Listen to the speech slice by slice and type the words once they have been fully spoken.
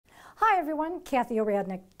everyone, Kathy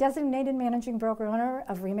O'Radnick, designated managing broker owner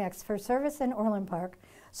of Remax First Service in Orland Park.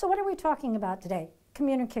 So what are we talking about today?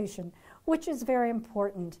 Communication, which is very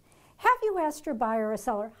important. Have you asked your buyer or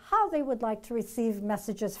seller how they would like to receive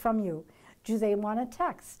messages from you? Do they want a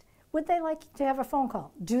text? Would they like to have a phone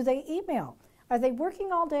call? Do they email? Are they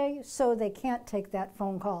working all day so they can't take that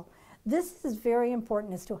phone call? This is very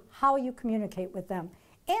important as to how you communicate with them.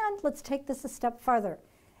 And let's take this a step farther.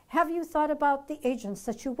 Have you thought about the agents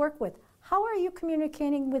that you work with? How are you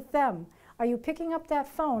communicating with them? Are you picking up that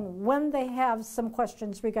phone when they have some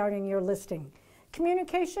questions regarding your listing?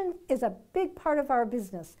 Communication is a big part of our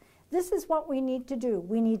business. This is what we need to do.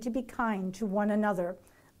 We need to be kind to one another.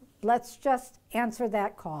 Let's just answer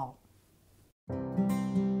that call.